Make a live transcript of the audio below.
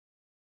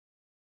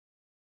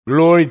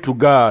Glory to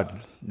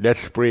God.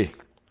 Let's pray.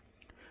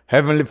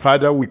 Heavenly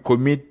Father, we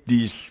commit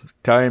this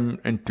time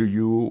unto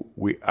you.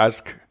 We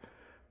ask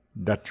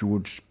that you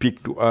would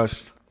speak to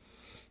us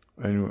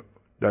and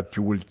that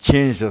you will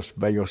change us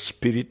by your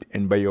Spirit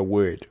and by your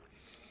word.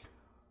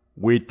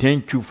 We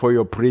thank you for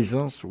your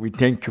presence. We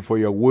thank you for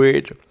your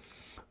word.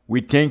 We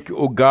thank you,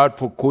 O God,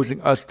 for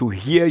causing us to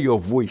hear your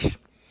voice.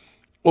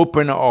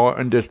 Open our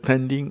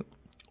understanding.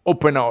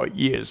 Open our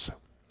ears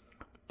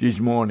this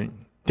morning.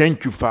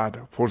 Thank you,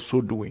 Father, for so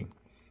doing.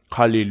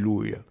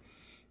 Hallelujah.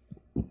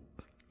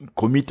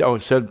 Commit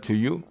ourselves to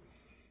you.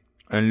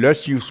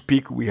 Unless you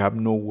speak, we have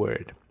no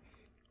word.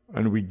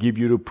 And we give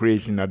you the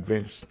praise in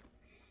advance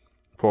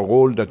for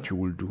all that you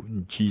will do.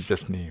 In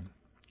Jesus' name.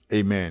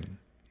 Amen.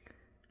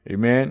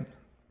 Amen.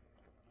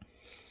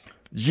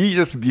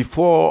 Jesus,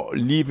 before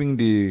leaving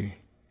the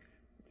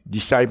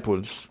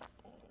disciples,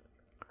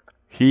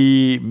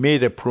 he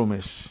made a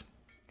promise.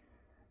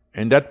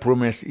 And that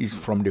promise is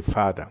from the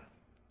Father.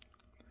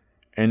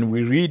 And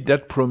we read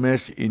that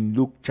promise in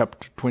Luke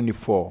chapter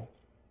 24,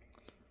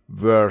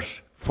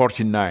 verse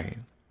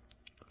 49.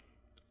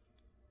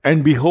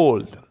 And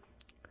behold,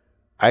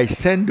 I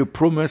send the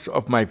promise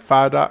of my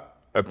Father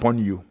upon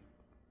you.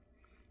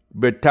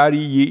 But tarry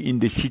ye in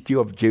the city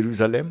of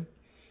Jerusalem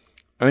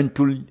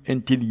until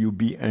you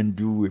be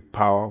endued with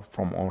power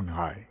from on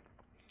high.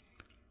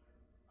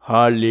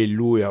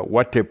 Hallelujah.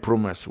 What a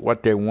promise.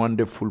 What a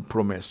wonderful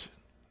promise.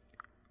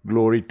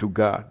 Glory to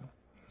God.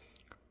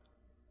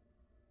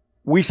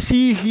 We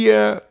see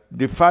here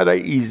the Father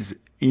is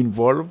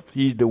involved.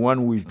 He is the one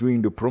who is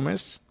doing the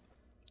promise.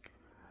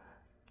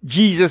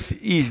 Jesus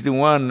is the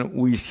one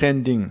who is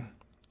sending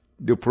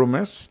the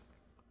promise.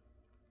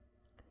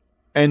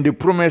 And the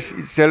promise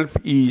itself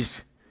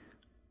is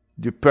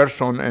the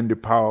person and the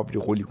power of the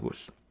Holy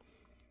Ghost.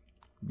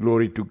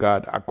 Glory to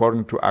God,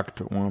 according to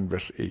Acts 1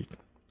 verse 8.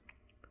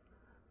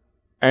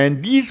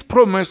 And this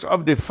promise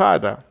of the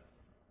Father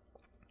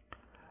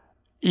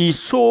is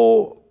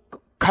so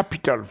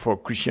capital for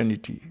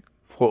Christianity,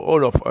 for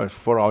all of us,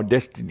 for our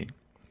destiny.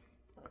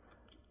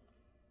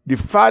 The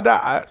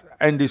Father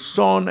and the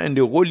Son and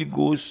the Holy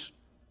Ghost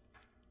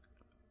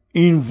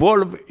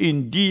involved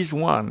in this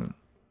one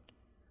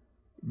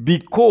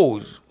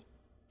because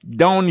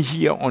down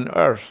here on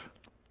earth,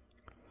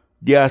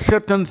 there are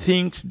certain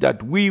things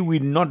that we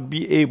will not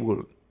be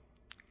able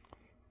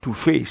to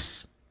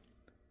face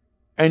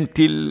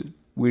until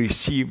we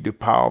receive the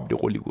power of the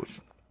Holy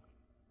Ghost.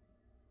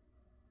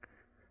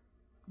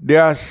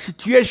 There are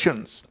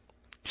situations,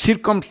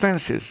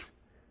 circumstances,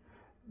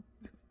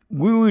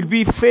 we will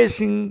be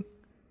facing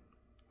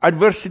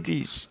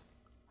adversities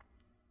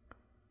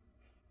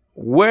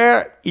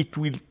where it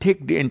will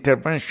take the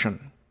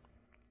intervention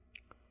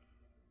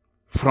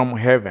from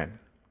heaven.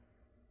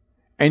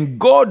 And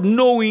God,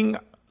 knowing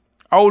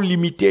our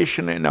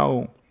limitation and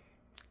our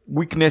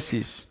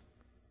weaknesses,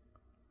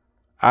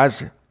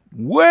 as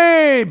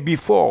way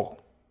before,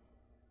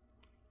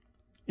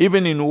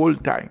 even in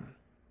old time,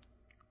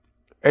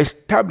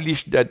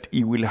 established that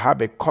he will have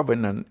a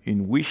covenant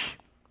in which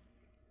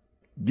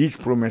this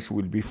promise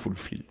will be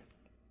fulfilled.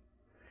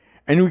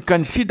 And we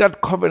can see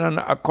that covenant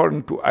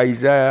according to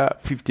Isaiah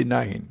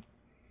 59,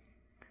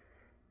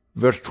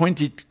 verse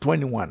 20 to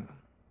 21.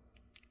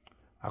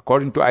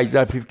 According to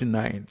Isaiah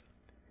 59,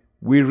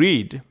 we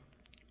read,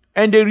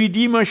 And the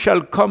Redeemer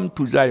shall come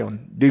to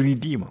Zion, the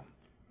Redeemer,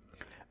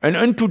 and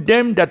unto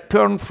them that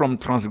turn from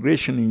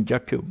transgression in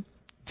Jacob,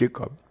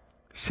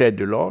 said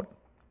the Lord.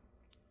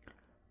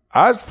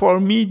 As for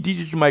me,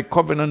 this is my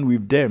covenant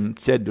with them,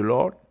 said the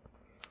Lord.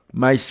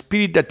 My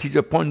spirit that is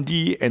upon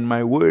thee, and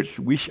my words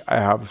which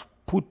I have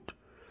put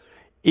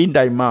in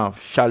thy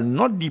mouth, shall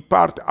not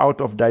depart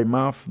out of thy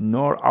mouth,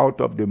 nor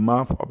out of the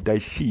mouth of thy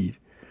seed,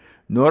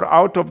 nor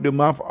out of the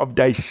mouth of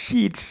thy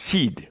seed's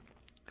seed,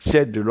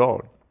 said the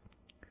Lord,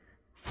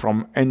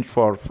 from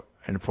henceforth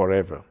and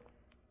forever.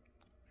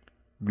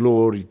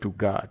 Glory to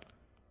God.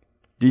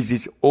 This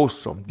is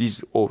awesome. This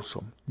is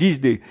awesome. This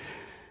is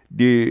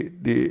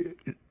the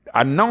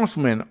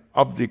announcement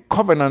of the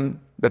covenant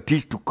that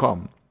is to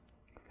come.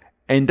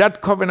 And that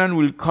covenant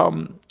will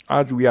come,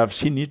 as we have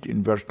seen it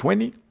in verse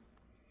 20,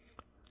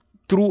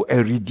 through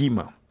a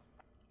Redeemer.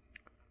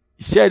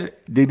 He said,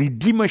 the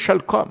Redeemer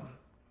shall come.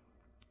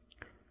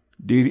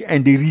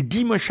 And the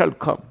Redeemer shall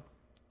come.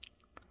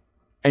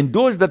 And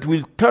those that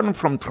will turn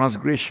from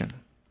transgression.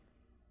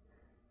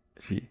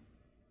 See.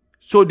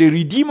 So the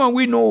Redeemer,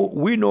 we know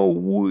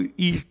who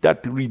is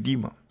that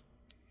Redeemer.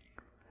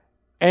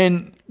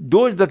 And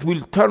those that will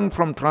turn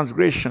from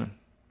transgression,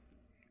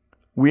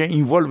 we are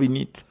involved in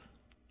it.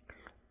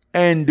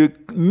 And the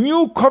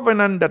new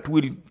covenant that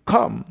will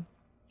come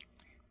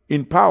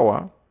in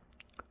power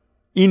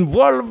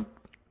involve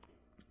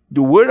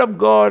the Word of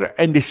God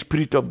and the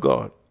Spirit of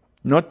God,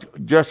 not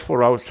just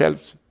for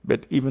ourselves,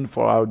 but even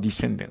for our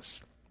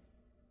descendants.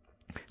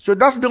 So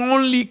that's the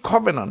only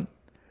covenant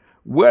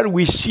where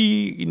we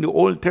see in the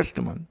Old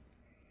Testament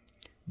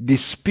the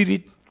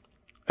Spirit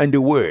and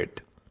the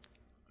Word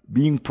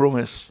being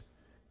promised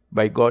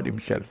by God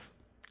himself.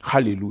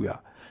 Hallelujah.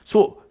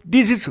 So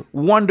this is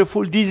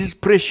wonderful, this is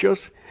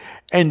precious,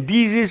 and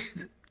this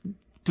is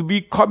to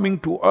be coming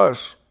to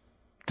us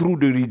through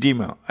the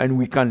Redeemer. And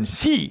we can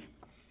see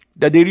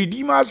that the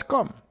Redeemer has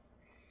come,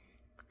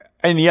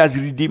 and he has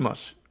redeemed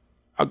us.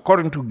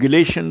 According to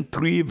Galatians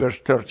 3, verse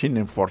 13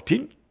 and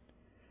 14,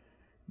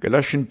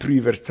 Galatians 3,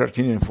 verse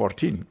 13 and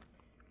 14,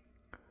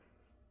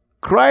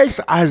 Christ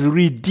has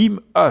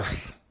redeemed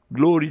us,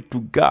 glory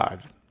to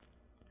God,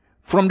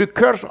 from the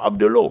curse of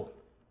the law,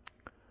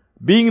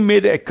 being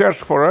made a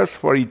curse for us,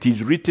 for it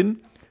is written,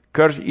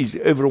 cursed is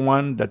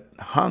everyone that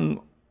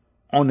hung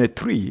on a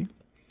tree,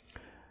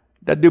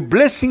 that the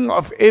blessing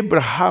of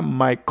Abraham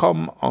might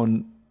come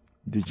on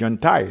the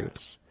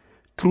Gentiles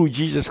through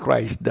Jesus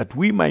Christ, that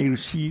we might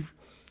receive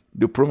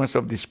the promise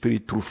of the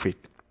Spirit through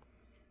faith.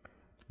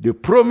 The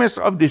promise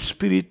of the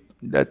Spirit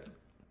that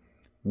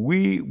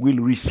we will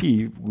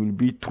receive will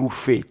be through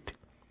faith.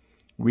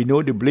 We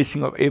know the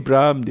blessing of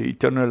Abraham, the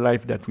eternal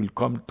life that will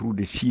come through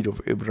the seed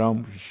of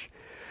Abraham,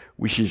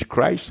 which is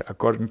Christ,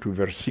 according to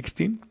verse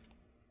 16.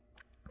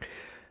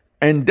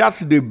 And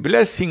that's the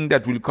blessing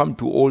that will come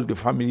to all the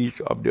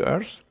families of the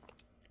earth.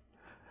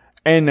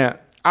 And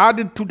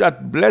added to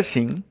that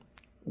blessing,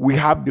 we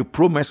have the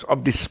promise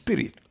of the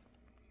Spirit.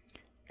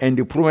 And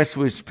the promise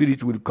of the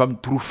Spirit will come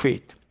through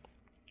faith.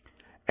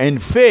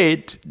 And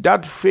faith,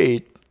 that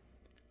faith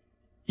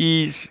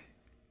is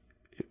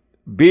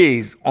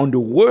based on the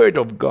Word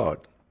of God.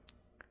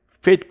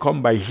 Faith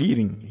comes by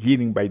hearing,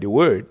 hearing by the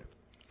Word.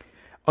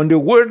 On the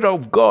Word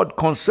of God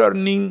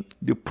concerning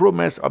the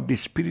promise of the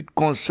Spirit,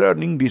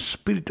 concerning the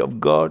Spirit of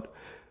God.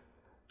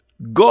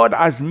 God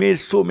has made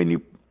so many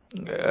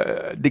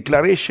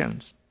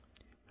declarations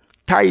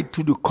tied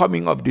to the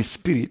coming of the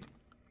Spirit.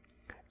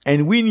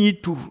 And we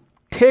need to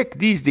take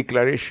these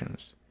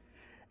declarations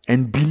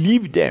and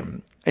believe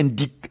them and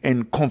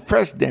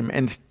confess them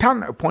and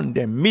stand upon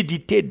them,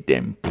 meditate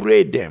them,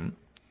 pray them.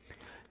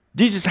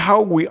 This is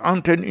how we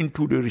enter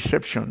into the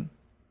reception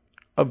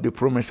of the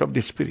promise of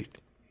the Spirit.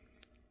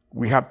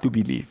 We have to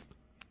believe.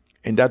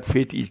 And that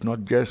faith is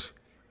not just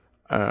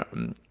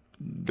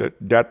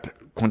that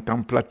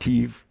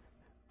contemplative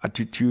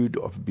attitude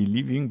of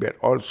believing, but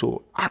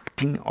also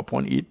acting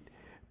upon it,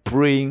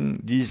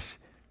 praying this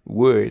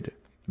word,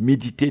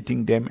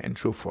 meditating them, and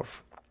so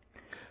forth.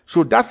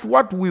 So that's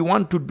what we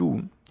want to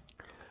do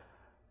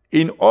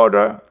in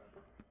order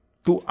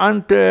to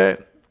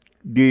enter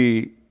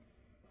the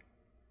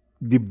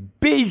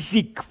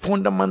basic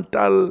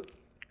fundamental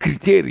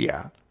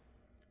criteria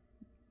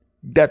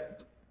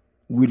that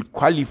will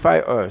qualify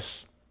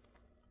us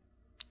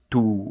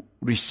to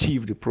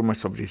receive the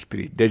promise of the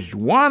Spirit. There's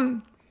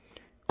one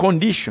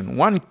condition,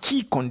 one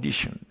key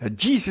condition that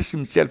Jesus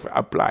himself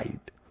applied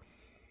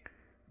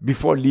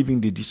before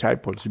leaving the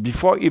disciples,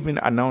 before even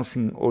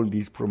announcing all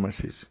these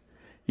promises.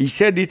 He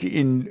said it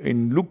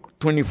in Luke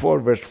 24,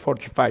 verse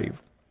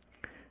 45.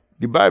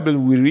 The Bible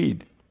we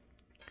read,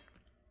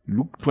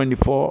 Luke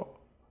 24,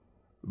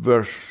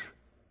 verse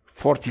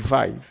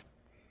 45.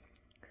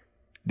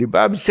 The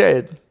Bible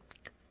said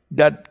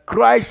that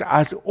Christ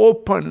has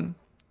opened,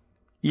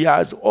 he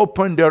has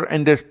opened their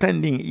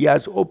understanding, he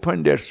has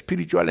opened their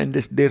spiritual and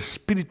their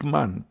spirit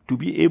man to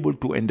be able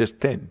to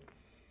understand,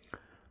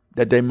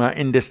 that they might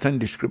understand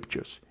the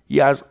scriptures. He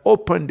has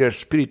opened their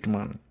spirit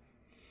man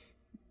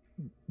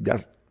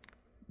that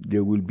they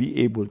will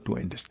be able to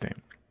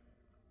understand.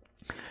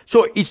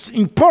 So it's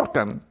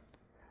important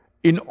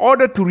in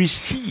order to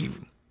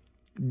receive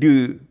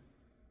the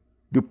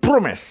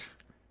promise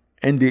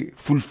and the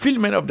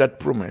fulfillment of that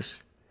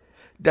promise,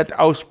 that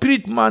our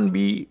spirit man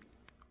be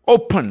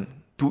open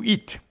to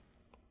it.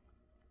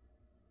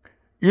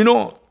 You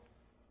know,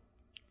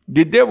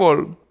 the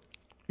devil,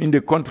 in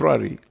the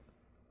contrary,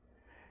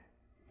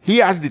 he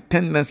has the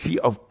tendency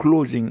of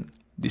closing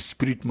the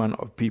spirit man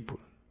of people,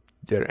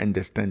 their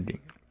understanding.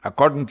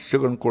 According to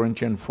 2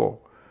 Corinthians 4,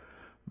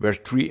 verse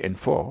 3 and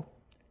 4,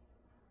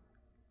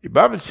 the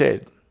Bible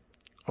said,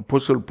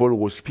 Apostle Paul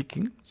was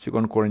speaking,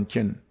 2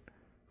 Corinthians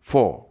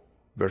 4,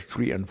 verse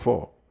 3 and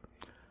 4.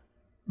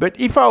 But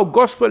if our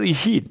gospel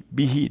is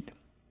be hid,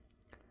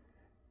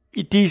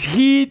 it is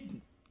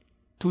hid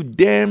to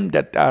them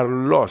that are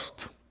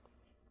lost.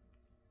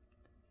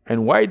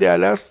 And why they are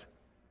lost?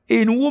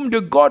 In whom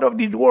the God of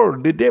this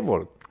world, the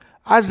devil,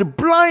 has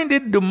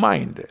blinded the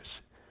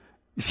minds.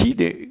 See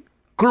the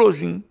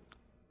closing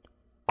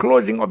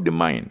of the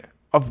mind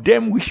of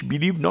them which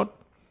believe not,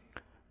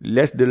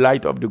 lest the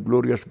light of the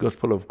glorious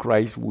gospel of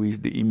Christ, who is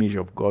the image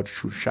of God,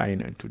 should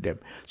shine unto them.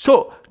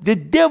 So the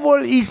devil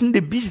is in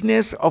the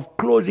business of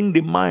closing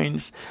the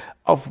minds,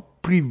 of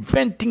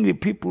preventing the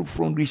people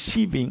from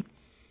receiving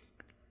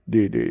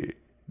the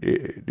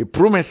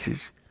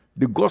promises,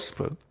 the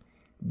gospel,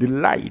 the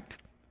light,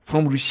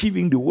 from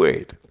receiving the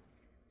word.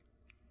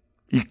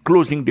 He's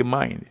closing the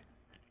mind,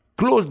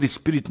 close the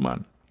spirit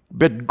man.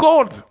 But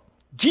God,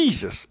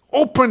 Jesus,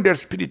 opened their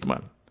spirit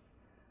man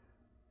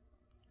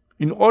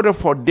in order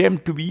for them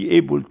to be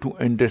able to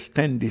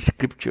understand the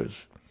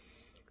scriptures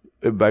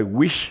by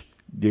which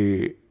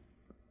they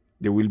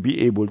will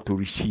be able to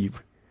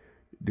receive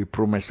the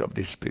promise of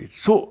the Spirit.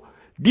 So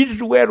This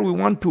is where we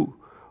want to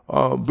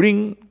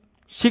bring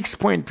 6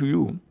 points to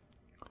you.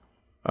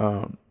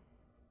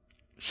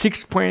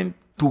 6 points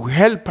to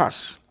help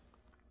us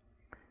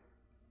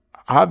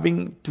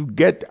having to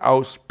get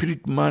our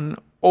spirit man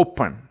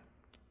open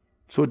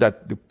so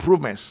that the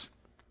promise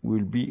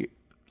will be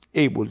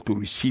able to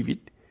receive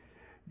it,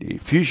 the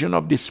effusion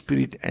of the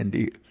Spirit and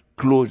the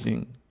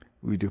closing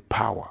with the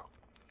power.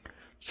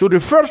 So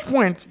the first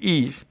point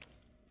is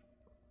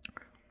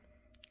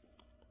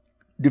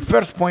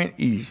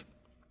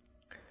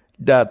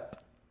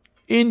that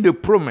in the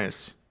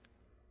promise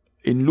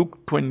in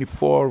Luke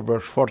 24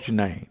 verse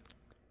 49,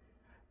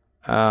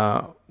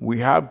 we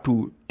have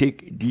to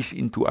take this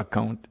into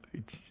account.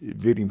 It's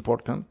very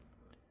important.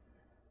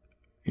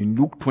 In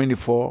Luke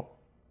 24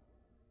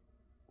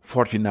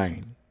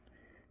 49,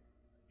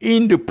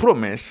 in the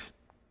promise,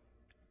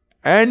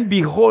 and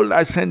behold,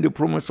 I send the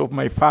promise of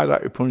my Father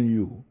upon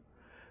you,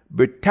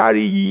 but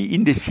tarry ye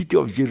in the city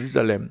of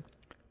Jerusalem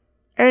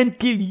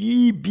until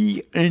ye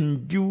be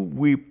endued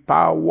with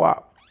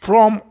power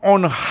from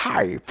on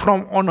high,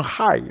 from on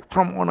high,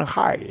 from on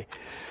high.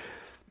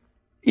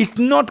 It's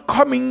not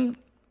coming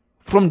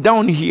from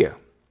down here.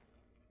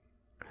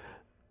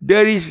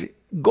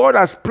 God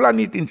has planned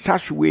it in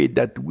such a way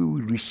that we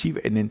will receive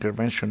an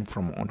intervention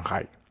from on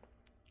high.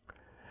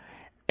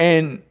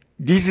 And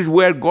this is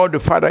where God the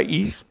Father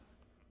is.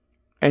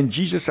 And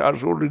Jesus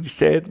has already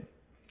said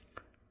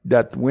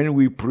that when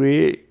we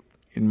pray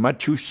in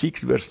Matthew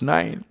 6 verse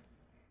 9,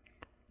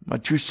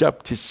 Matthew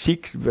chapter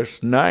 6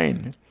 verse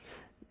 9,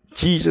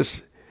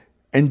 Jesus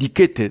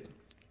indicated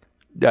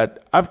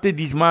that after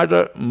this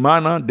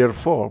manner,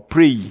 therefore,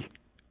 pray ye,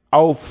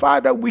 our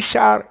Father which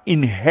art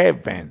in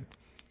heaven,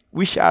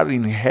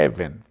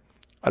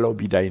 hallowed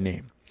be thy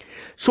name.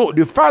 So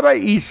the Father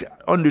is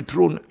on the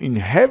throne in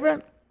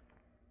heaven.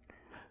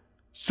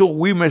 So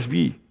we must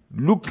be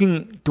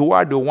looking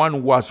toward the one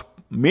who has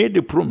made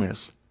the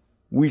promise,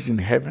 who is in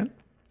heaven.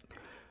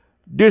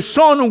 The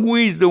Son, who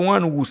is the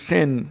one who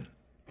sent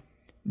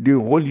the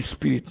Holy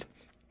Spirit,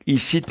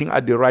 is sitting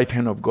at the right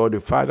hand of God the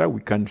Father.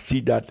 We can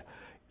see that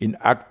in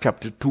Acts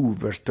chapter 2,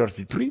 verse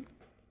 33.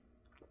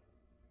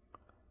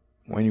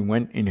 When he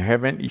went in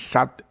heaven, he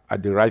sat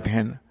at the right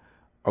hand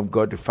of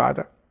God the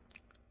Father.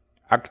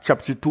 Acts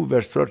chapter 2,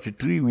 verse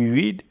 33, we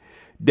read,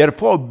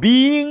 therefore,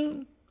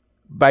 being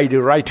by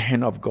the right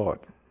hand of God,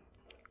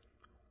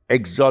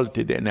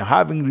 exalted, and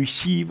having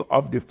received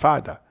of the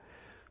Father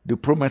the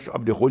promise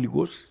of the Holy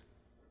Ghost,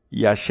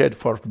 he has shed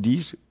forth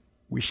this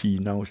which ye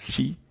now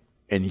see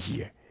and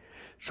hear.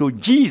 So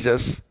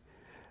Jesus,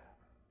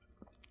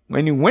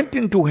 when he went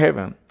into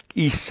heaven,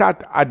 he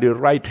sat at the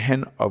right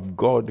hand of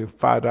God the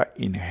Father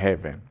in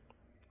heaven.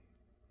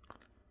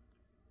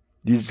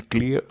 This is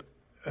clear,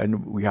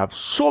 and we have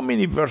so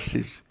many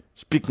verses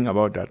speaking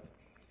about that.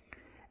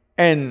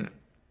 And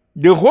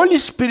the Holy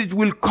Spirit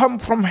will come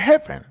from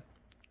heaven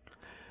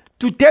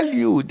to tell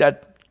you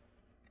that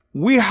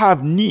we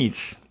have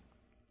needs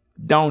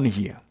down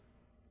here.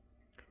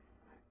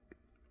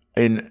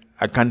 And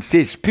I can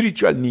say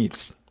spiritual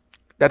needs.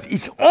 That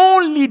it's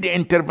only the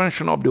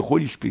intervention of the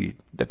Holy Spirit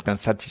that can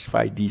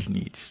satisfy these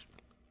needs.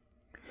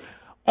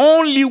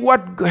 Only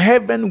what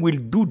heaven will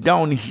do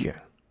down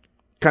here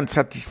can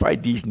satisfy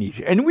these needs.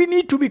 And we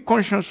need to be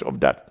conscious of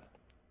that.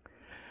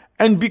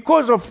 And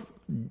because of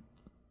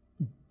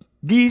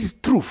this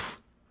truth,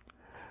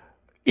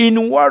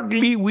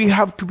 inwardly we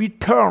have to be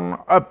turned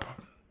up,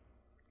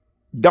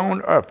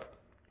 down up.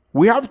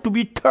 We have to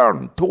be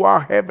turned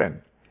toward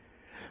heaven.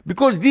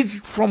 Because this is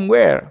from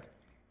where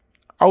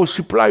our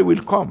supply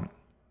will come.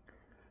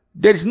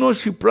 There is no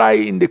supply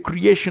in the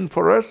creation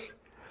for us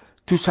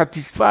to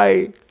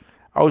satisfy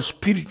our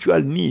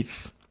spiritual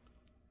needs.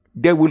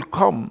 They will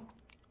come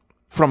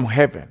from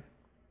heaven.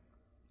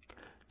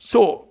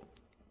 So,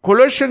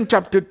 Colossians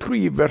chapter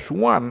 3, verse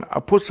 1,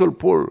 Apostle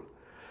Paul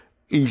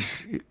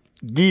is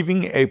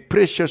giving a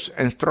precious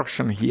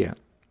instruction here.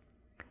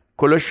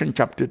 Colossians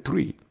chapter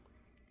 3,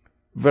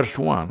 verse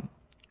 1.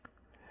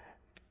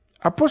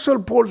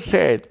 Apostle Paul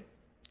said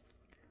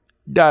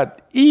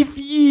that if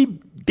ye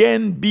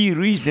then be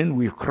risen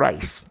with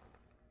Christ,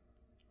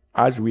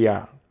 as we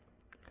are,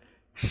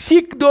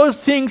 seek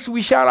those things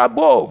which are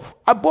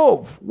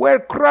above, where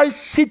Christ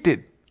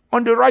seated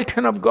on the right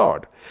hand of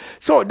God.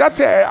 So that's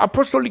an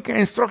apostolic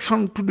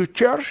instruction to the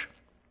church.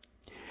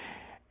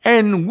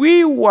 And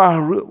we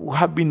who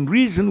have been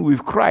risen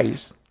with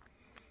Christ,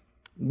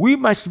 we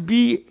must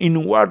be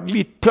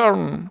inwardly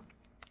turned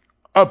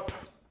up,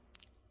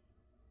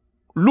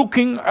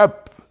 looking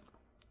up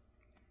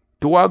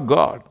toward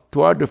God,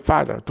 toward the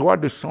Father,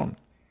 toward the Son.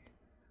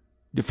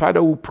 The Father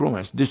who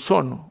promised, the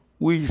Son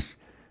who is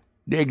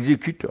the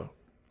executor,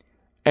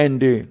 and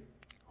the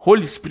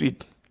Holy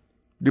Spirit,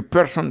 the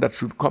person that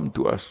should come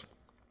to us.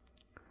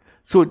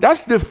 So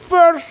that's the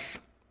first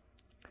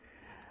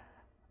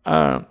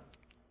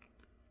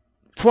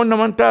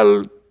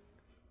fundamental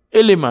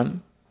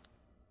element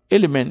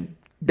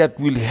that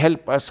will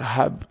help us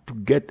have to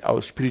get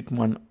our spirit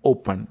man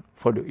open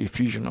for the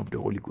effusion of the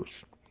Holy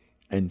Ghost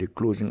and the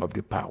closing of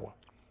the power.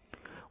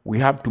 we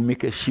have to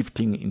make a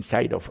shifting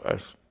inside of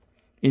us.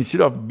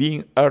 Instead of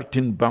being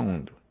earthen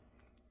bound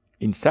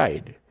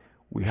inside,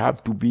 we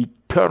have to be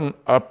turned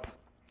up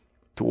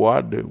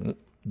toward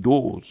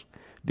those,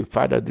 the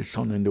Father, the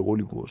Son, and the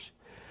Holy Ghost,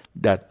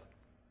 that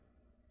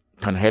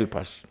can help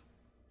us,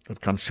 that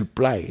can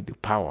supply the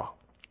power,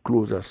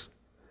 clothe us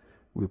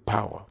with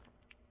power.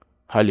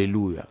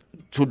 Hallelujah.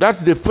 So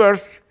that's the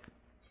first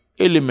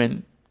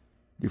element,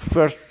 the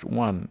first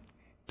one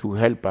to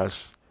help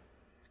us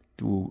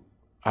to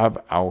have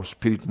our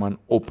spirit man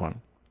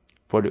open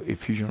for the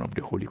effusion of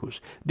the Holy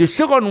Ghost. The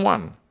second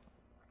one,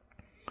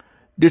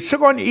 the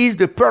second is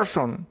the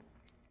person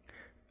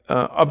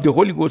of the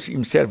Holy Ghost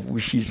himself,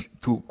 which is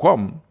to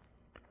come,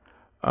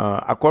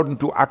 according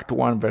to Act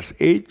 1, verse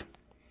 8.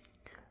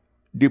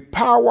 The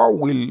power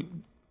will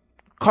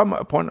come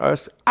upon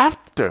us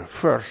after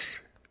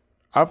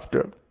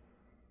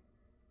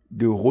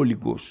the Holy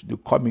Ghost, the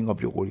coming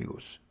of the Holy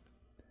Ghost.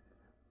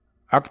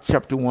 Act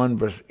chapter 1,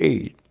 verse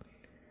 8.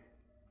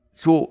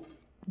 So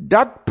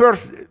that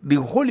person, the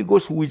Holy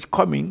Ghost who is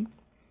coming,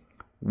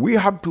 we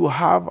have to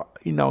have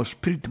in our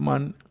spirit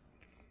man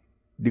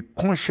the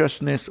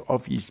consciousness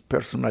of his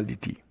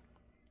personality.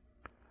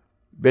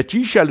 But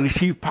you shall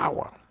receive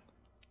power.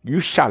 You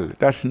shall.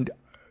 That's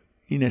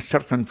in a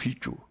certain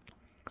future.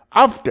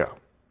 After.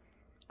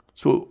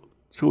 So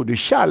the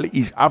shall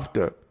is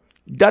after.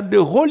 That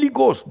the Holy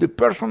Ghost, the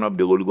person of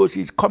the Holy Ghost,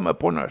 is come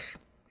upon us.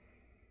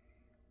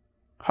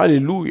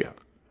 Hallelujah.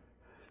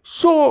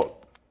 So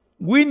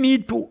we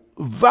need to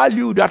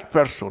value that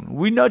person.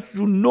 We need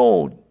to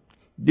know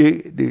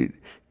the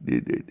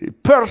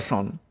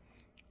person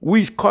who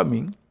is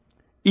coming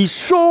is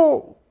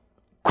so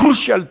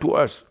crucial to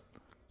us,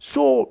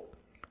 so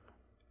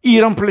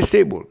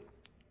irreplaceable,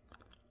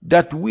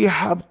 that we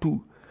have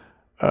to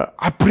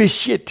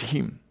appreciate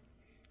him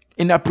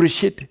and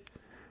appreciate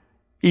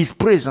his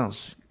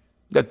presence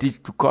that is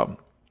to come.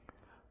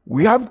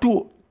 We have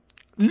to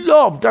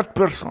love that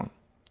person.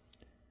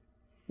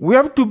 We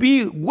have to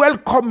be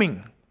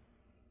welcoming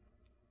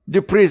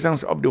the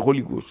presence of the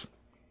Holy Ghost.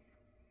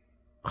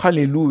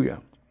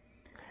 Hallelujah.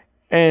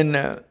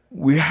 And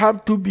we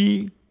have to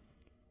be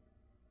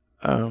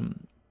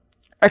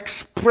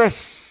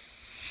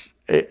expressing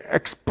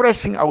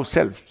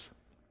ourselves,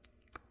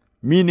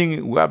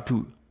 meaning we have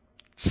to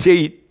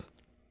say it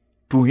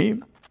to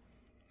him,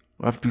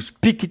 we have to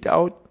speak it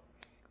out,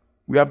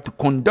 we have to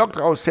conduct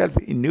ourselves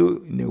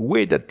in a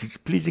way that is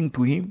pleasing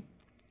to him.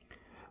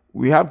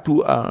 We have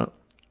to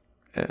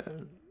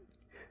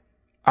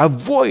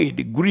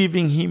avoid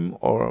grieving him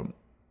or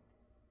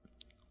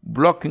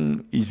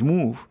blocking his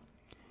move,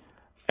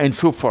 and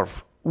so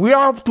forth. We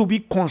have to be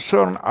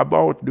concerned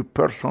about the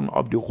person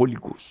of the Holy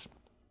Ghost.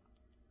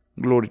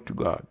 Glory to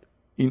God.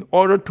 In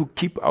order to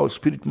keep our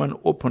spirit man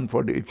open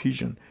for the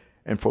effusion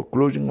and for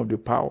closing of the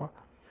power,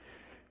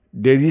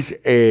 there is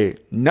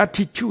an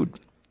attitude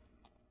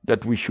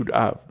that we should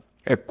have,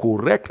 a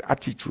correct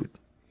attitude,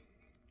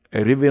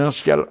 a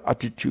reverential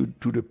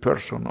attitude to the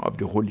person of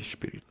the Holy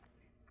Spirit,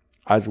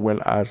 as well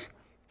as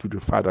to the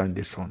Father and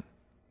the Son.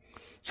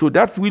 So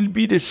that will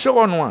be the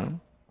second one.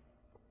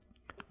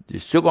 The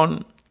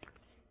second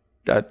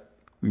that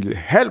will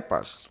help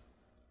us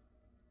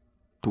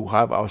to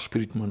have our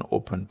spirit man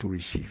open to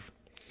receive.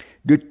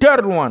 The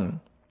third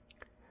one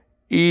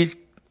is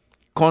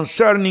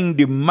concerning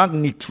the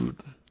magnitude,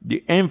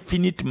 the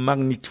infinite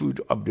magnitude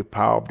of the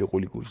power of the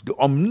Holy Ghost, the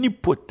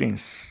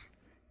omnipotence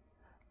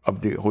of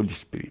the Holy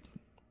Spirit.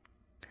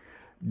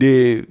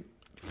 The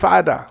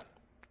Father,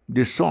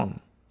 the Son,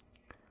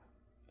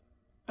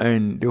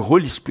 and the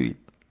Holy Spirit,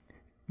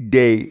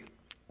 they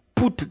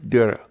put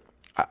their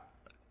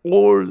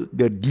all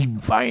the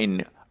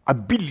divine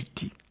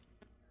ability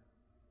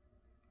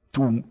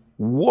to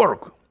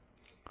work,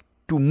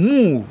 to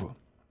move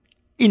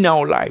in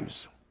our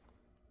lives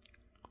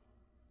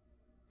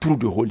through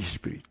the Holy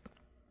Spirit.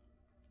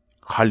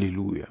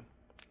 Hallelujah.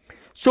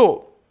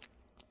 So,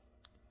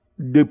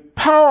 the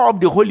power of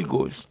the Holy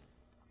Ghost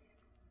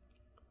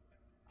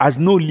has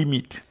no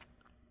limit.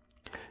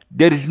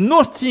 There is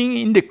nothing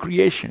in the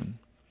creation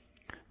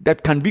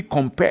that can be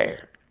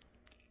compared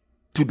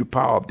to the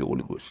power of the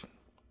Holy Ghost.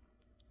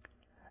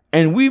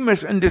 And we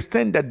must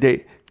understand that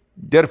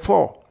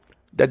therefore,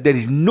 that there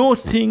is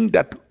nothing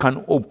that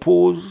can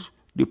oppose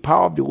the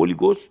power of the Holy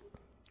Ghost,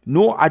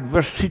 no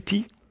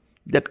adversity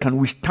that can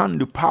withstand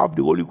the power of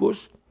the Holy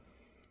Ghost.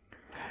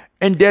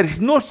 And there is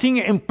nothing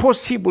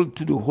impossible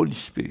to the Holy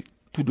Spirit,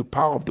 to the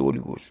power of the Holy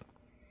Ghost.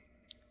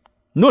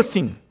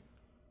 Nothing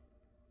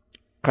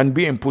can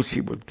be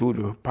impossible to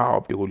the power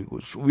of the Holy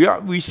Ghost. We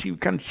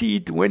can see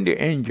it when the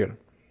angel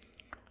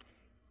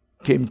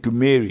came to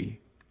Mary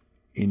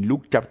in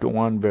Luke chapter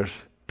 1,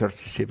 verse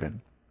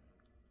 37.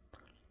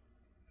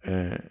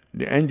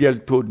 The angel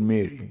told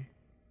Mary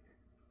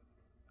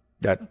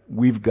that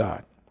with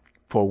God,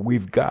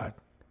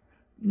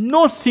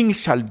 nothing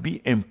shall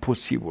be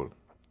impossible.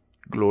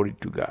 Glory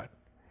to God.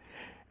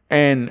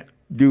 And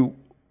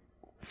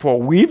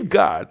for with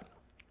God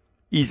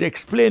is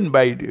explained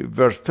by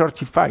verse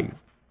 35.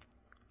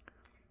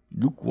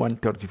 Luke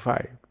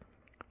 1:35.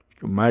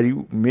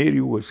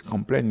 Mary was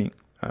complaining,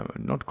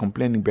 not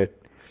complaining, but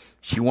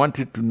she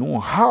wanted to know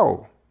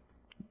how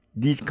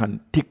this can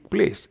take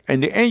place.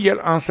 And the angel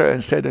answered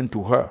and said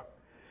unto her,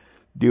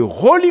 the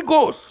Holy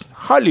Ghost,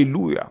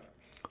 hallelujah.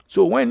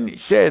 So when he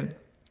said,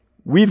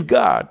 with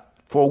God,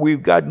 for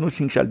with God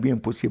nothing shall be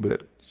impossible,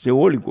 it's the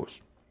Holy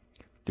Ghost.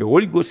 The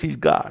Holy Ghost is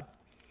God.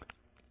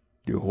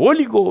 The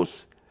Holy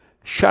Ghost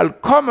shall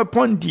come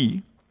upon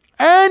thee,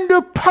 and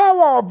the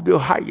power of the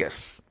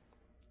highest,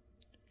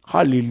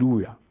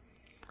 hallelujah,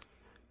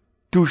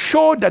 to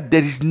show that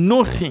there is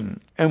nothing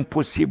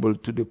impossible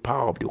to the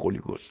power of the Holy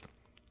Ghost.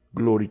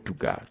 Glory to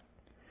God.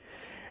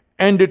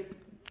 And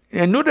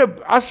another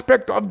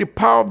aspect of the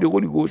power of the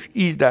Holy Ghost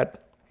is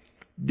that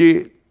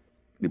the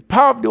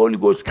power of the Holy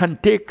Ghost can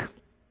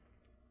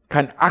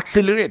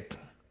accelerate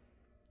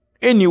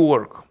any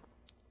work.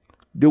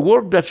 The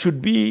work that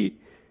should be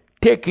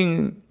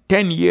taking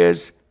 10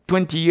 years,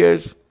 20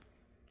 years,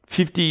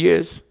 50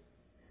 years,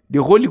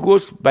 the Holy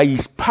Ghost, by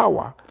his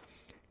power,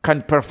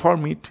 can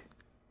perform it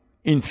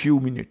in few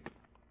minutes,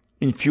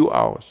 in few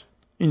hours,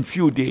 in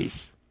few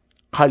days.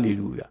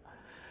 Hallelujah.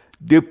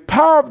 The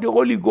power of the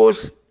Holy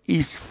Ghost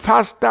is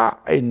faster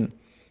and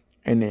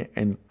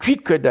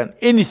quicker than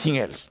anything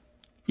else.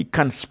 It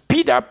can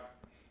speed up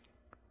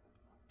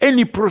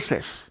any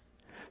process.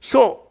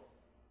 So,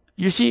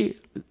 you see,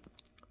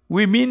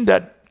 we mean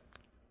that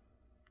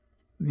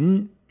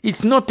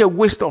it's not a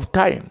waste of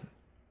time.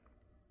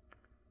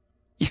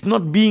 It's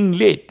not being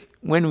late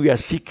when we are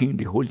seeking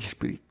the Holy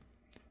Spirit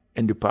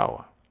and the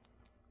power.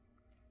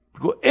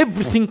 Because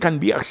everything can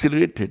be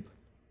accelerated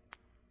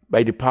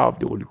by the power of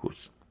the Holy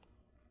Ghost.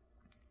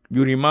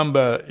 You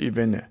remember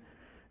even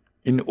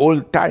in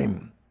old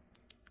time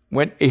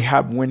when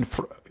Ahab went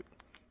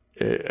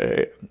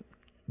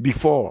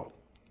before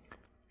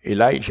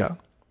Elijah,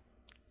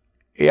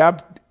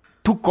 Ahab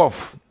took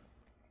off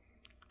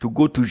to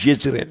go to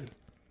Jezreel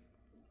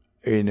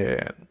in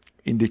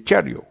the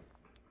chariot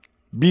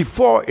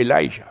before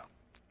Elijah.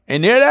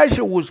 And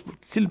Elijah was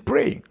still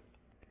praying.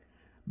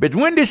 But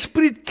when the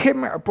Spirit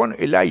came upon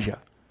Elijah,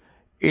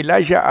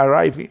 Elijah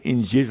arrived in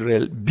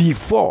Jezreel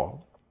before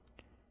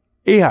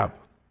Ahab.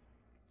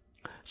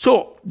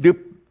 So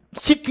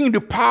seeking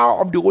the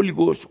power of the Holy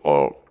Ghost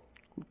or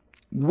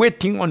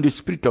waiting on the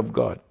Spirit of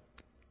God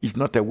is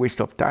not a waste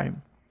of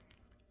time.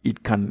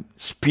 It can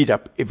speed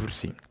up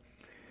everything.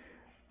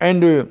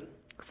 And the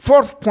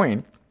fourth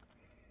point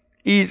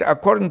is,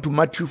 according to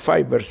Matthew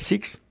 5, verse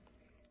 6,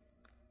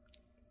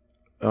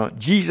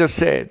 Jesus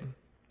said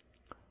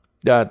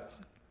that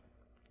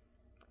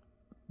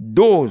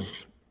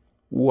those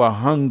who are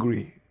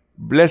hungry,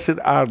 blessed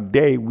are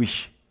they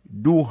which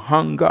do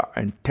hunger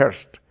and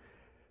thirst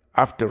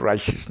after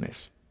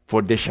righteousness,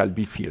 for they shall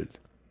be filled.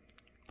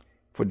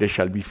 For they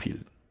shall be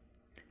filled.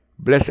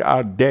 Blessed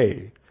are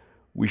they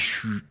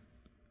which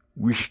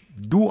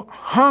do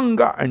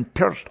hunger and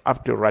thirst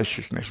after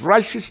righteousness.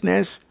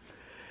 Righteousness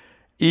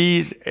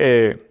is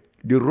the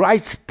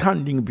right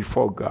standing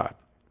before God.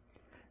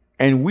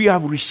 And we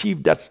have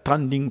received that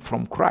standing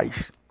from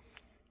Christ.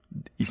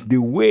 It's the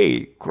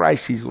way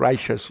Christ is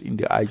righteous in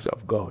the eyes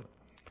of God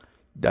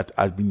that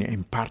has been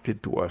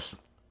imparted to us.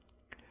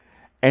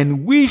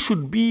 And we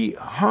should be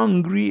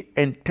hungry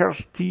and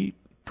thirsty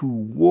to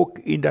walk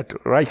in that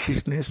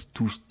righteousness,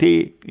 to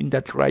stay in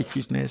that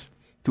righteousness,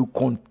 to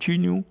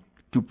continue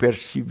to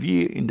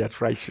persevere in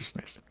that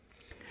righteousness.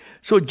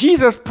 So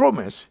Jesus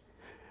promised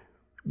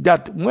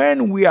that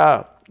when we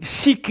are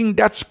seeking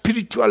that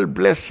spiritual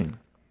blessing,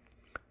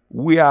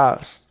 we are,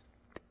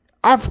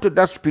 after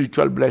that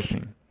spiritual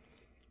blessing,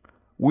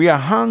 we are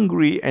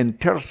hungry and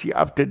thirsty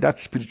after that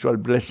spiritual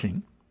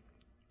blessing,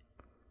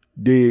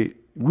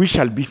 we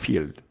shall be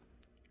filled.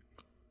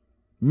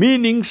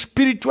 Meaning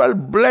spiritual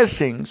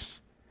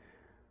blessings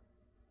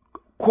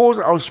cause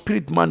our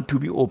spirit man to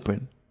be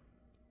open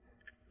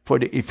for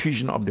the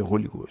effusion of the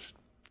Holy Ghost.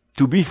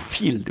 To be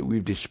filled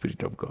with the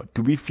Spirit of God.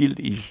 To be filled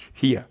is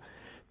here,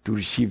 to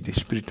receive the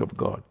Spirit of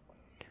God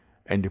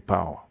and the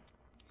power.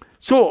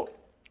 So,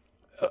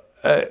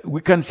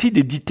 we can see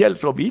the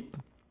details of it,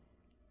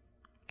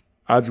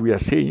 as we are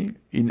saying,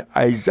 in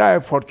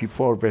Isaiah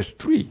 44, verse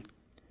 3.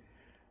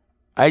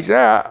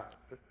 Isaiah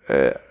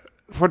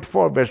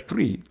 44, verse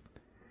 3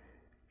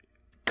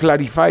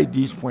 clarified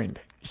this point.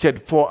 He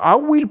said, for I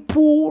will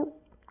pour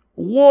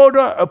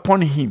water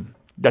upon him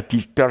that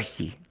is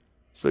thirsty.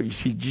 So you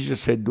see, Jesus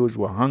said those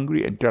who are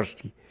hungry and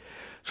thirsty.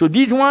 So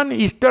this one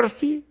is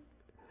thirsty,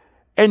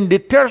 and the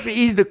thirst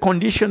is the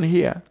condition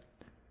here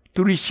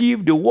to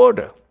receive the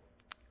water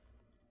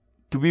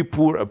to be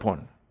poured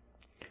upon.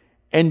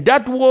 And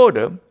that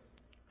water,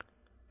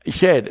 he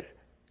said,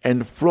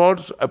 and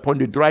floods upon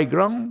the dry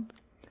ground,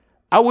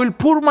 I will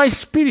pour my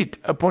spirit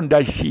upon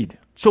thy seed.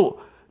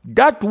 So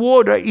that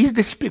water is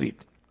the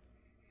Spirit.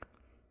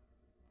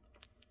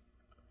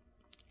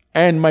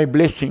 And my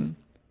blessing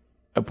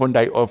upon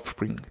thy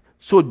offspring.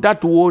 So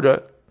that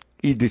water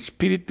is the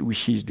Spirit,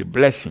 which is the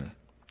blessing.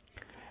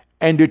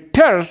 And the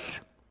thirst,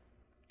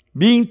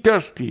 being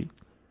thirsty,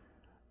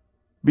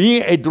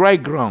 being a dry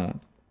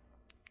ground,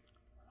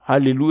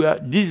 Hallelujah.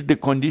 This is the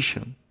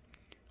condition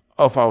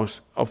of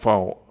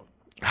our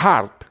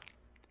heart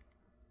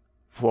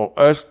for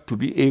us to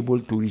be able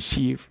to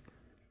receive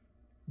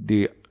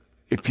the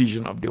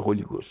effusion of the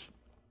Holy Ghost.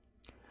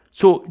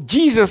 So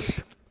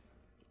Jesus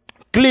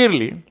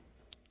clearly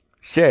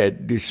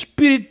said the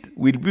Spirit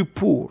will be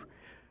poured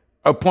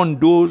upon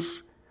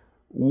those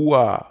who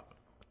are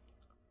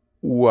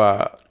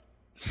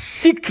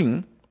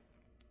seeking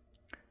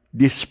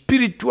the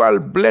spiritual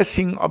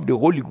blessing of the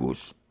Holy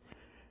Ghost,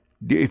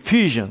 the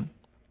effusion,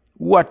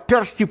 who are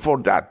thirsty for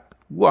that,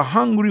 who are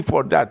hungry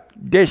for that,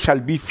 they shall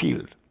be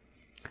filled.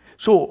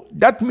 So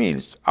that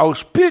means our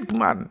spirit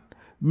man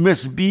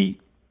must be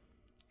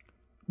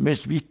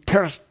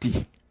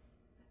thirsty,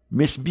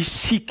 must be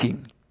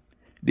seeking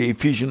the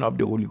effusion of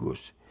the Holy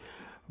Ghost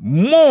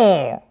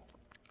more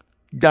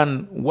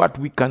than what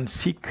we can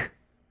seek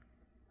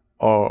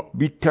or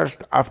be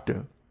thirsty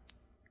after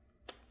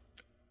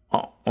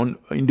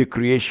in the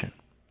creation.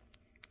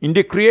 In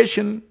the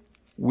creation,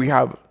 we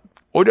have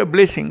other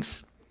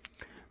blessings,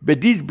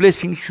 but these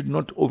blessings should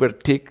not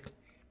overtake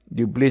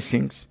the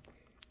blessings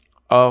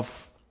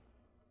of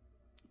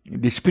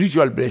the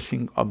spiritual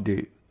blessing of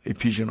the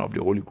effusion of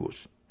the Holy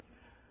Ghost.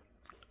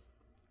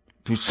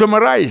 To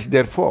summarize,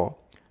 therefore,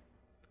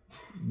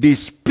 the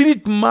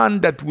spirit man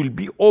that will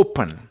be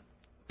open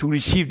to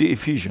receive the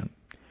effusion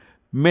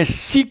must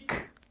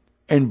seek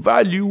and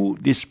value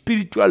the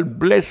spiritual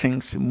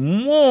blessings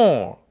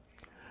more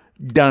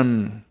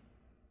than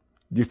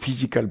the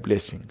physical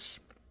blessings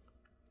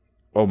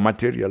or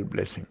material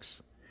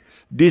blessings.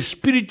 The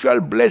spiritual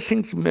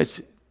blessings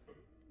must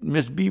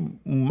be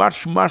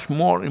much, much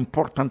more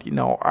important in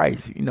our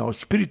eyes, in our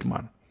spirit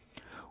man.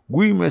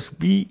 We must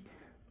be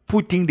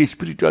putting the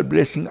spiritual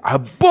blessing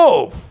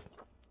above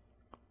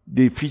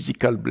the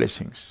physical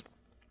blessings.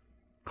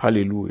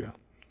 Hallelujah.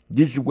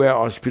 This is where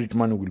our spirit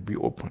man will be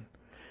open.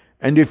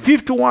 And the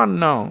fifth one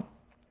now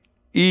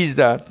is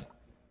that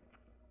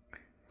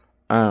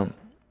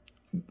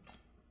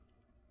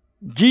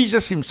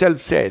Jesus himself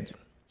said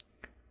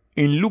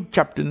in Luke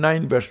chapter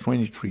 9 verse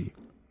 23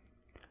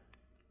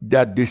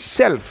 that the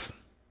self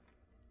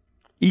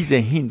is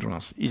a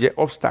hindrance, is an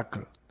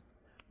obstacle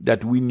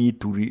that we need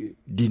to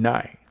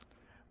deny.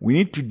 We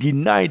need to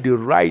deny the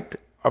right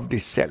of the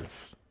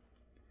self.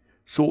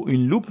 So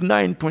in Luke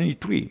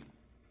 9:23,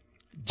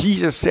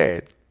 Jesus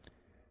said,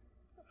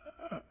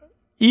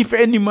 if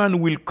any man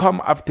will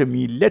come after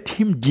me, let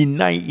him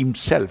deny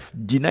himself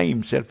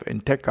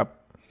and take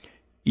up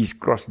his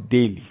cross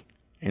daily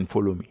and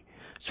follow me.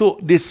 So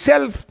the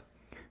self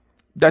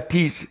that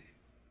is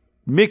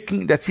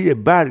making, that is a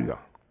barrier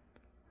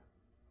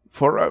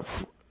for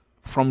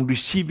from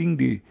receiving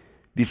the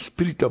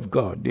Spirit of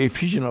God, the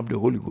effusion of the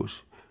Holy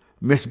Ghost,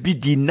 must be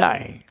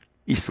denied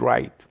its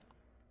right.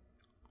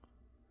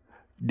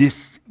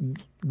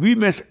 We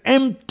must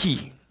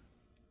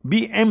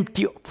be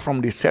empty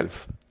from the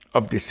self,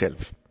 of the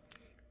self.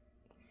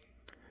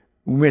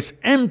 We must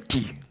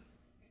empty.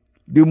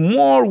 The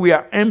more we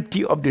are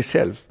empty of the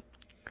self,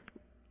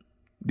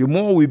 the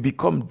more we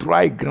become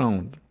dry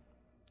ground,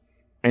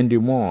 and the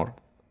more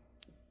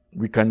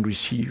we can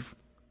receive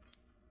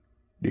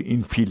the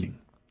infilling,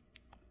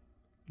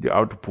 the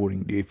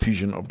outpouring, the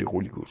effusion of the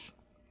Holy Ghost.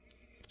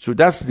 So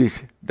that's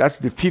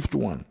the fifth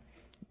one.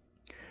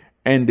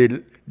 And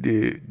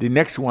the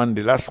next one,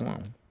 the last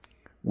one,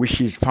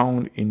 which is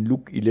found in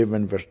Luke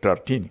 11 verse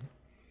 13.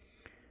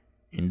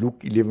 In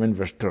Luke 11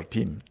 verse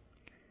 13,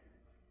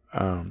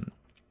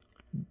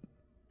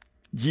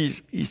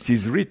 it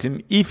is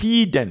written, if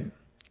ye then,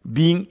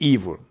 being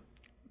evil,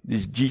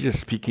 this is Jesus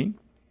speaking,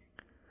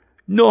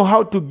 know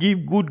how to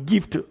give good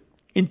gift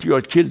into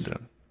your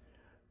children.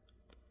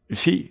 You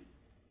see,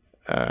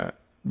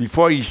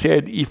 before he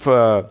said, if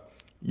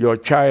your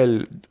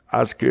child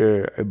asks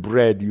a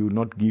bread, you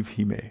not give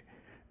him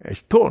a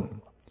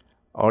stone.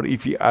 Or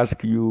if he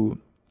asks you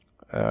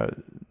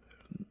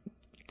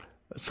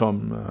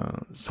some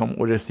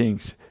other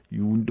things,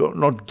 you do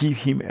not give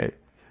him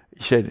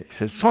he said,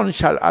 son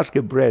shall ask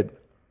a bread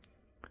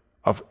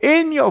of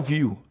any of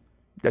you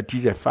that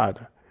is a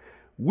father.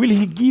 Will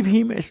he give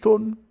him a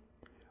stone?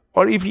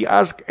 Or if he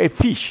asks a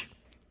fish,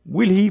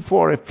 will he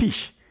for a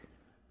fish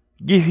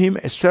give him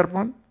a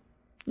serpent?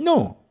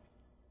 No.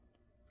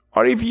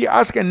 Or if he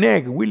asks an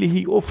egg, will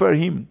he offer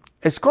him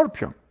a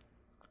scorpion?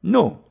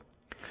 No.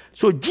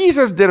 So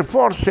Jesus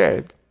therefore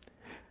said,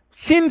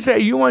 since a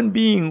human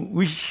being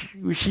which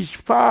is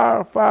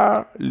far,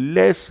 far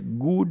less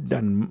good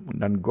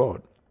than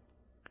God,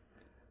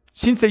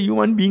 since a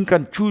human being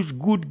can choose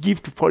good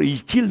gift for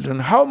his children,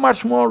 how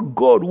much more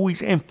God, who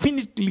is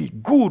infinitely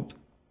good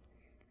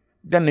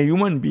than a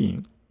human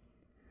being,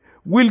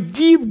 will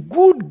give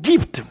good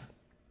gift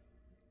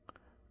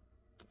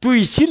to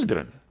his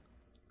children.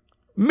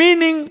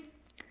 Meaning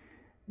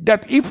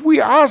that if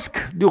we ask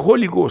the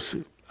Holy Ghost,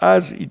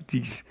 as it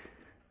is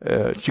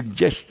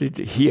suggested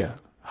here,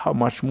 how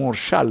much more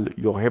shall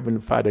your Heavenly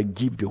Father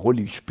give the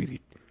Holy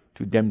Spirit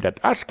to them that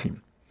ask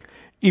him?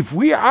 If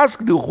we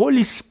ask the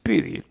Holy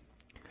Spirit,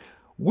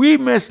 We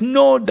must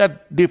know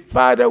that the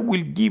Father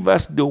will give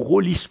us the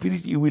Holy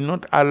Spirit. He will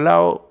not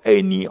allow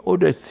any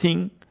other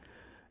thing,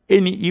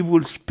 any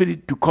evil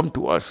spirit to come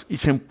to us.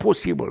 It's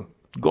impossible.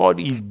 God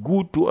is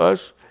good to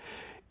us.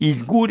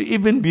 He's good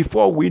even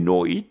before we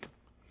know it.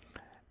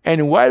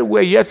 And while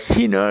we're yet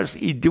sinners,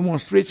 He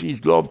demonstrates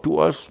His love to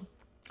us,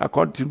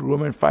 according to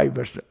Romans 5,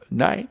 verse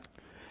 9.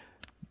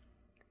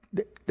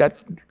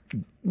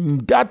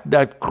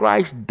 That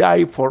Christ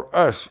died for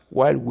us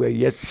while we're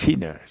yet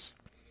sinners.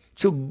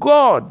 So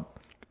God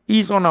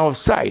is on our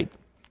side.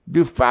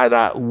 The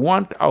Father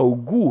wants our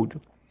good,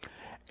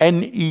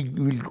 and He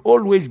will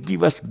always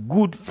give us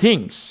good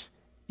things.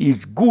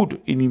 He's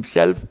good in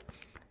Himself.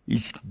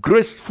 He's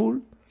graceful.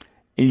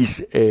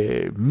 He's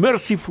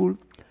merciful,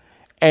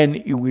 and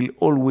He will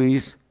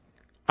always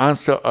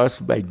answer us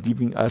by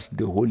giving us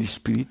the Holy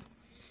Spirit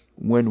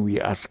when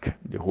we ask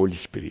the Holy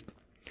Spirit.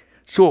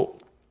 So,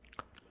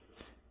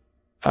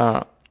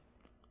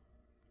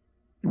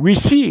 we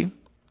see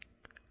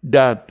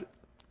that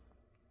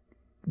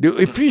the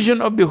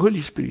effusion of the Holy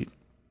Spirit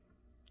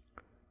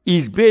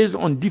is based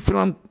on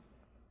different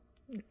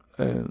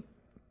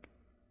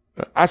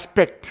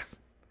aspects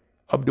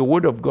of the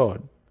Word of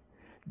God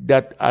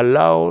that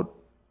allow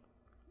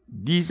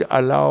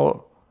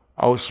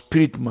our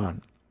spirit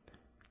man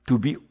to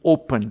be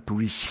open to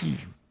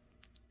receive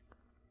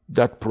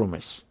that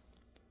promise.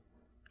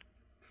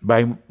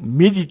 By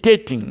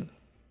meditating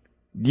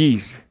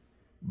these,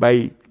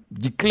 by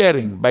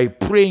declaring, by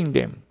praying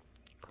them,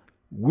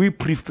 we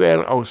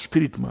prepare our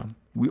spirit man.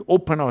 We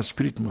open our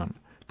spirit man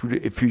to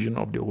the effusion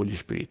of the Holy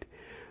Spirit.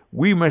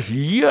 We must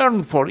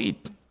yearn for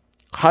it.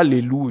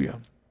 Hallelujah.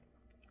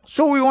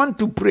 So we want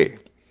to pray.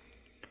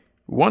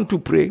 We want to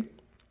pray.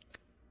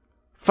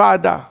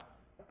 Father,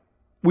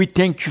 we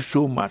thank you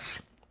so much.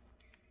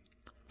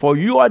 For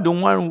you are the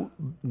one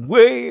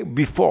way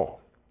before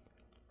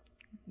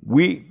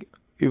we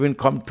even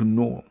come to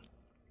know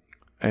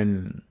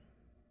and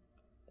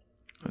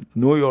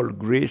know your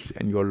grace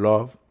and your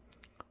love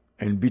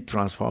and be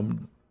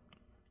transformed.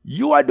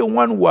 You are the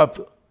one who have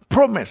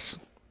promised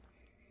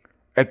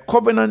a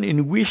covenant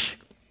in which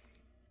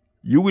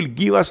you will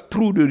give us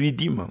through the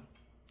Redeemer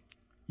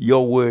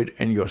your word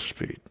and your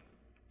spirit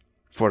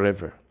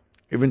forever,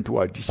 even to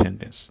our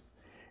descendants.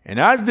 And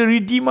as the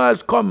Redeemer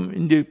has come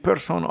in the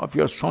person of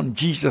your Son,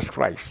 Jesus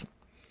Christ,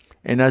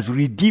 and has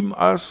redeemed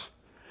us,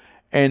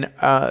 and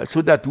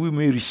so that we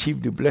may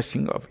receive the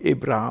blessing of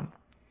Abraham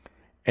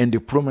and the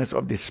promise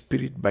of the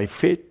Spirit by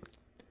faith,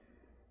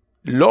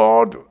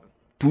 Lord,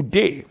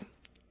 today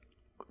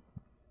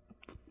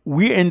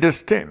we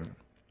understand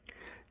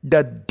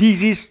that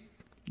this is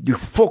the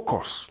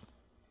focus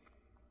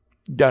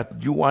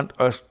that you want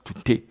us to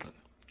take,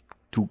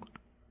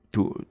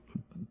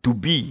 to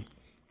be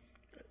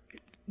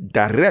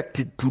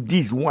directed to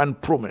this one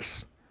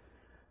promise,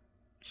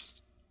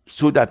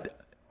 so that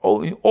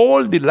in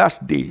all the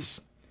last days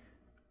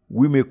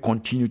we may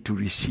continue to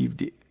receive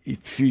the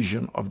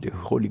effusion of the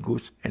Holy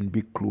Ghost and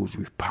be clothed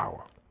with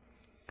power.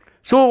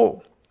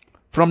 So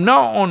from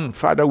now on,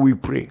 Father, we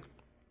pray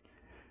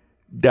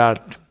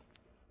that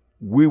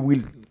we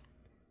will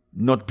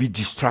not be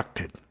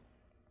distracted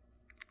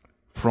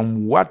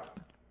from what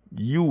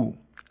you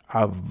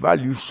have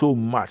valued so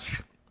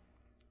much.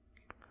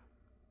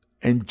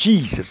 And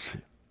Jesus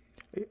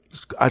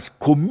has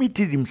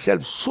committed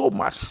himself so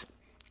much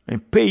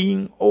and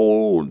paying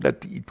all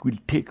that it will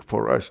take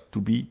for us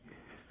to be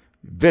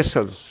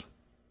vessels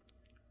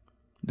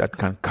that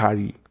can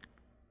carry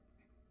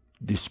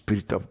the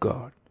Spirit of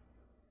God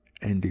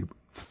and the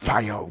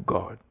fire of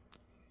God,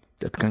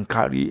 that can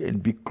carry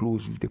and be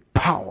clothed with the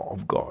power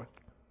of God.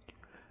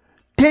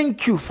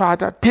 Thank you,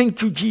 Father.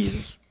 Thank you,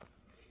 Jesus.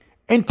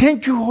 And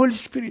thank you, Holy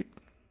Spirit,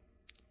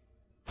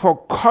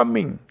 for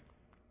coming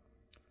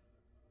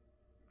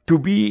to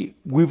be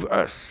with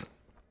us,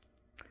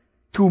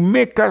 to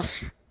make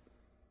us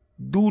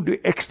do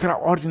the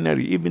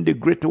extraordinary, even the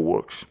greater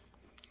works,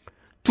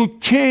 to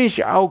change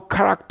our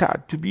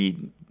character to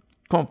be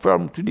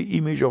conformed to the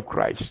image of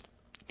Christ,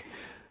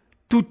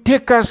 to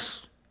take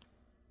us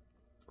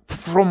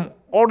from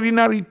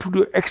ordinary to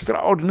the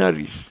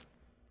extraordinary.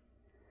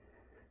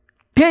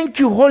 Thank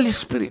you, Holy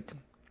Spirit,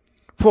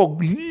 for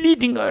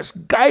leading us,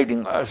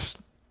 guiding us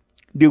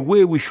the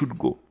way we should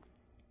go.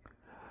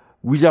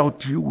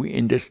 Without you, we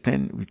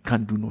understand we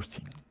can't do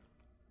nothing.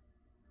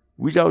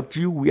 Without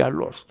you, we are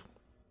lost.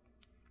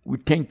 We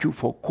thank you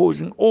for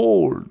causing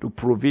all the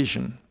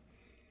provision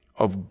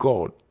of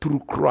God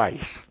through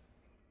Christ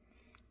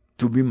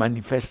to be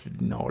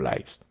manifested in our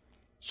lives.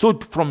 So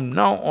from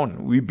now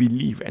on, we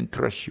believe and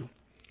trust you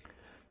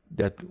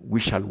that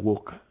we shall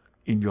walk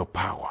in your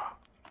power.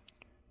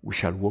 We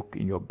shall walk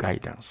in your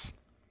guidance.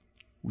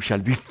 We shall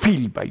be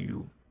filled by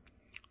you.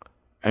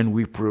 And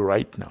we pray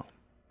right now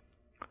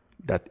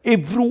that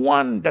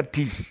everyone that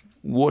is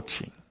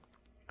watching,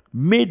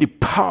 may the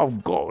power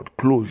of God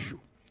close you.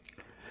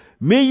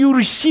 May you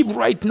receive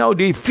right now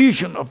the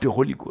effusion of the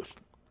Holy Ghost.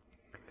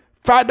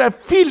 Father,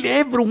 fill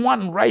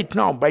everyone right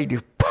now by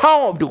the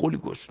power of the Holy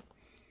Ghost.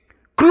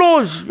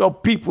 Close your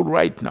people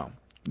right now.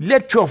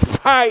 Let your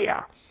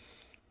fire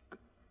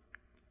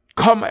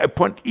come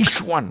upon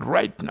each one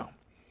right now.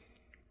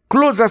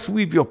 Close us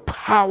with your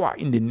power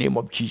in the name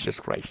of Jesus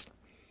Christ.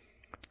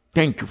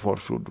 Thank you for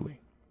so doing.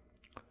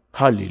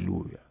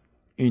 Hallelujah.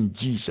 In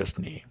Jesus'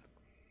 name.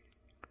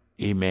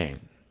 Amen.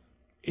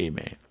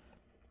 Amen.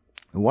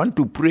 I want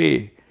to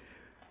pray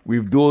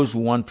with those who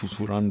want to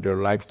surrender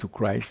their life to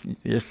Christ.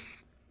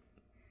 Yes.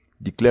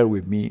 Declare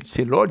with me.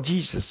 Say, Lord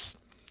Jesus,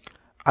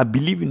 I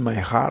believe in my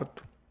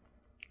heart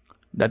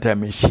that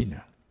I'm a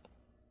sinner.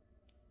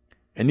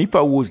 And if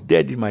I was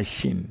dead in my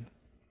sin,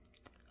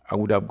 I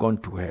would have gone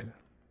to hell.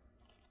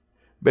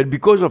 But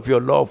because of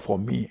your love for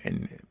me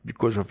and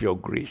because of your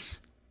grace,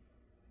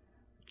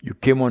 you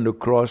came on the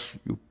cross,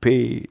 you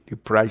paid the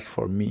price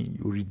for me,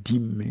 you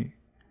redeemed me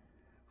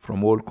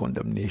from all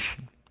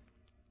condemnation.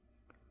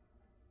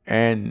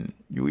 And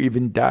you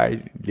even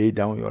died, laid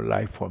down your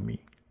life for me.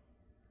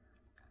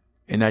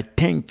 And I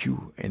thank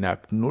you and I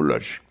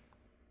acknowledge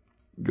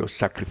your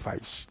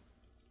sacrifice,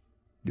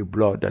 the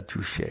blood that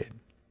you shed,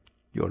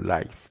 your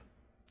life.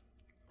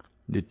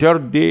 The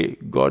third day,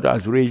 God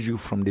has raised you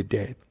from the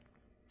dead.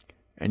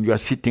 And you are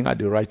sitting at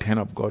the right hand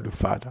of God the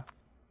Father,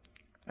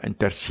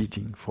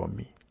 interceding for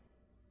me.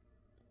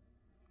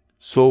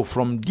 So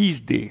from this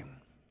day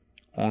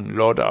on,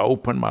 Lord, I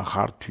open my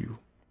heart to you.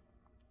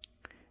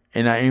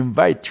 And I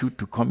invite you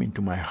to come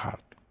into my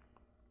heart.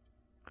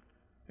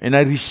 And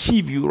I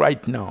receive you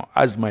right now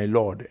as my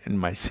Lord and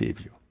my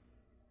Savior.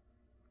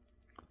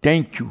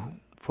 Thank you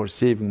for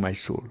saving my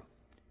soul.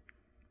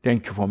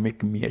 Thank you for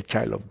making me a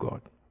child of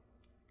God,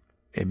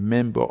 a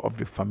member of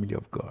the family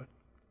of God,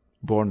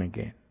 born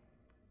again.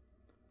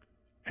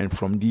 And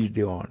from this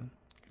day on,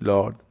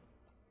 Lord,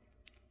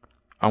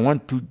 I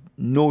want to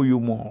know you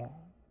more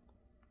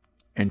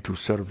and to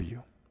serve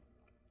you.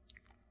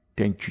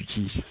 Thank you,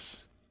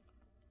 Jesus.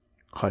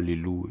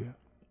 Hallelujah.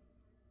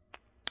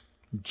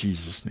 In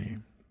Jesus'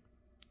 name.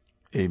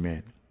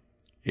 Amen.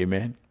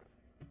 Amen.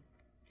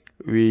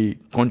 We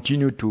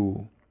continue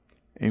to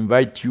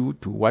invite you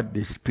to what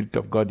the Spirit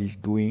of God is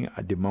doing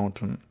at the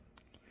mountain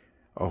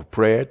of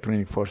prayer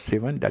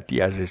 24/7 that He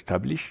has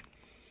established.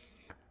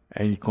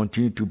 And He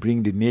continues to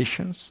bring the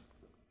nations,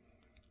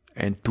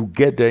 and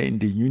together in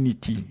the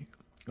unity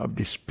of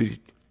the Spirit,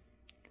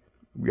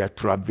 we are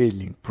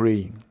traveling,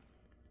 praying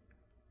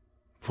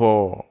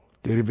for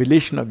the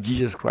revelation of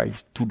Jesus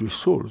Christ to the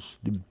souls,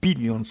 the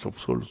billions of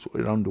souls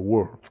around the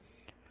world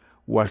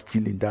who are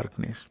still in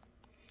darkness.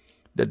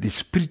 That the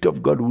Spirit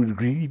of God will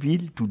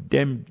reveal to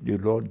them the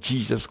Lord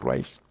Jesus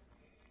Christ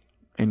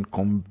and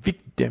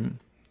convict them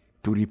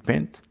to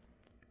repent.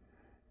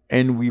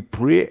 And we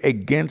pray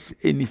against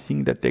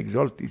anything that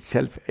exalts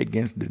itself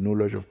against the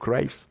knowledge of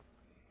Christ.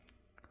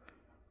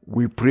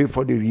 We pray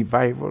for the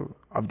revival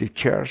of the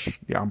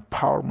church, the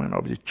empowerment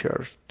of the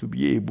church to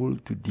be able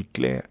to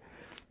declare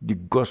the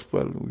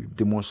gospel with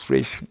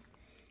demonstration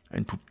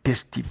and to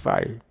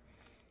testify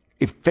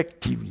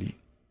effectively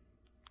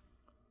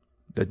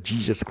that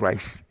Jesus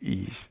Christ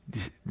is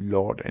the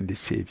Lord and the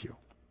Savior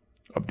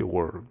of the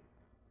world.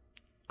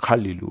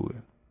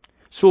 Hallelujah.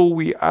 So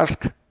we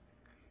ask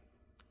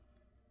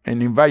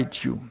and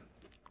invite you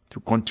to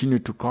continue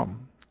to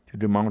come to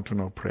the mountain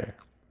of prayer.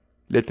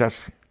 Let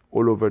us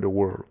all over the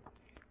world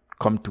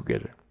come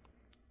together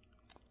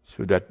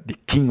so that the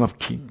King of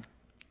Kings,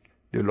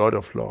 the Lord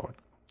of Lords,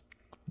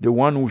 the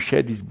one who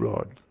shed his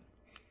blood,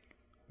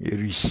 will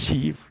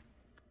receive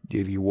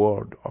the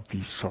reward of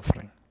his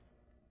suffering.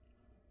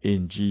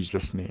 In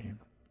Jesus' name.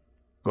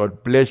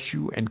 God bless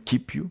you and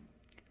keep you.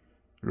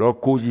 The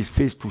Lord cause his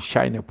face to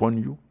shine upon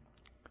you.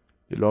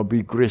 The Lord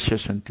be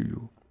gracious unto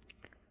you.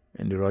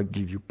 And the Lord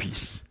give you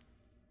peace.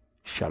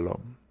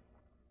 Shalom.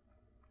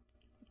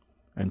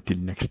 Until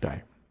next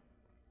time.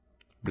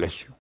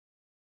 Bless you.